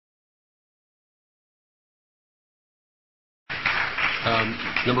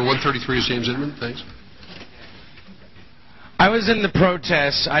Number 133 is James Inman. Thanks. I was in the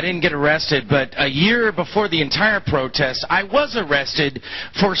protest. I didn't get arrested, but a year before the entire protest, I was arrested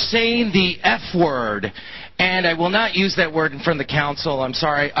for saying the F word. And I will not use that word in front of the council. I'm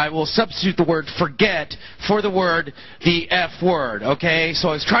sorry. I will substitute the word forget for the word the F word, okay? So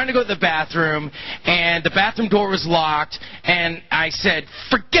I was trying to go to the bathroom, and the bathroom door was locked, and I said,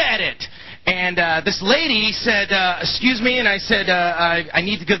 forget it. And this lady said, excuse me, and I said, I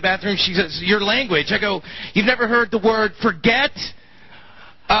need to go to the bathroom. She says, your language. I go, you've never heard the word forget?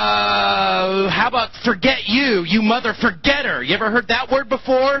 How about forget you, you mother forgetter? You ever heard that word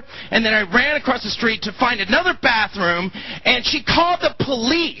before? And then I ran across the street to find another bathroom, and she called the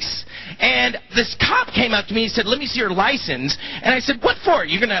police. And this cop came up to me and said, let me see your license. And I said, what for?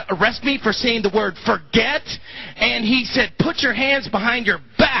 You're going to arrest me for saying the word forget? And he said, put your hands behind your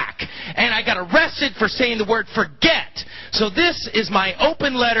back. And I got arrested for saying the word forget. So this is my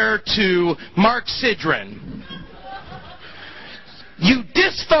open letter to Mark Sidran. You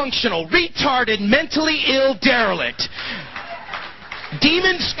dysfunctional, retarded, mentally ill derelict.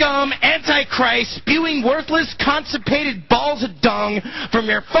 Demon scum, antichrist, spewing worthless, constipated balls of dung from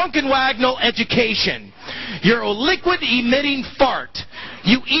your funkenwagnal education. You're a liquid-emitting fart.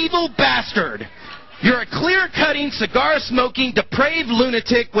 You evil bastard. You're a clear-cutting, cigar-smoking, depraved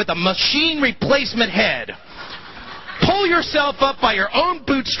lunatic with a machine replacement head. Pull yourself up by your own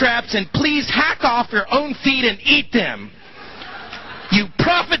bootstraps and please hack off your own feet and eat them. You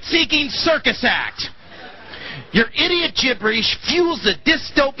profit-seeking circus act. Your idiot gibberish fuels the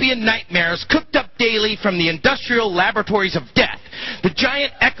dystopian nightmares cooked up daily from the industrial laboratories of death. The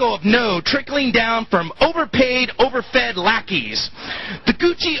giant echo of no trickling down from overpaid, overfed lackeys. The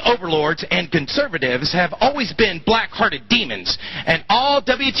Gucci overlords and conservatives have always been black-hearted demons, and all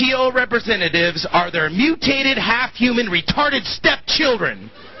WTO representatives are their mutated, half-human, retarded stepchildren.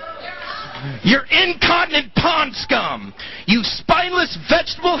 You're incontinent pond scum. You spineless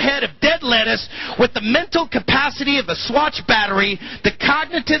vegetable head of dead lettuce with the mental capacity of a Swatch battery, the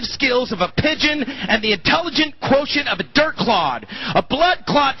cognitive skills of a pigeon, and the intelligent quotient of a dirt clod. A blood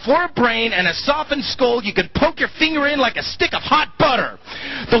clot for a brain and a softened skull you can poke your finger in like a stick of hot butter.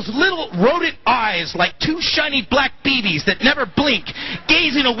 Those little rodent eyes like two shiny black BBs that never blink,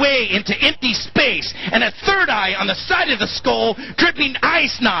 gazing away into empty space, and a third eye on the side of the skull dripping eye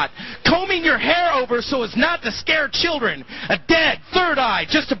snot. Combing your hair over so as not to scare children. A dead third eye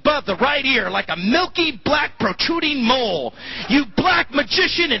just above the right ear like a milky black protruding mole. You black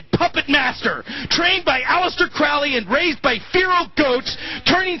magician and puppet master, trained by Aleister Crowley and raised by feral goats,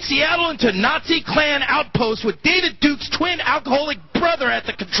 turning Seattle into Nazi Klan outpost with David Duke's twin alcoholic brother at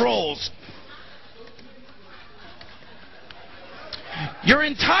the controls. Your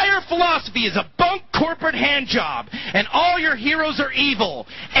entire philosophy is a bunk corporate handjob, and all your heroes are evil.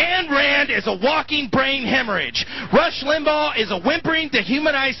 Ayn Rand is a walking brain hemorrhage. Rush Limbaugh is a whimpering,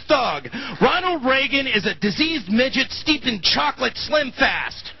 dehumanized thug. Ronald Reagan is a diseased midget steeped in chocolate slim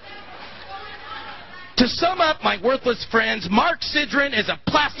fast. To sum up, my worthless friends, Mark Sidran is a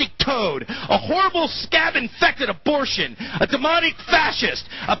plastic toad, a horrible scab-infected abortion, a demonic fascist,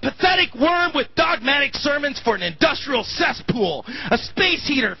 a pathetic worm with dogmatic sermons for an industrial cesspool, a space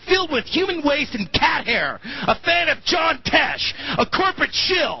heater filled with human waste and cat hair, a fan of John Tesh, a corporate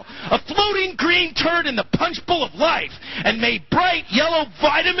shill, a floating green turd in the punch bowl of life, and may bright yellow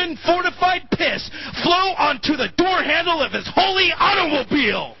vitamin-fortified piss flow onto the door handle of his holy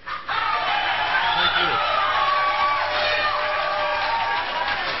automobile.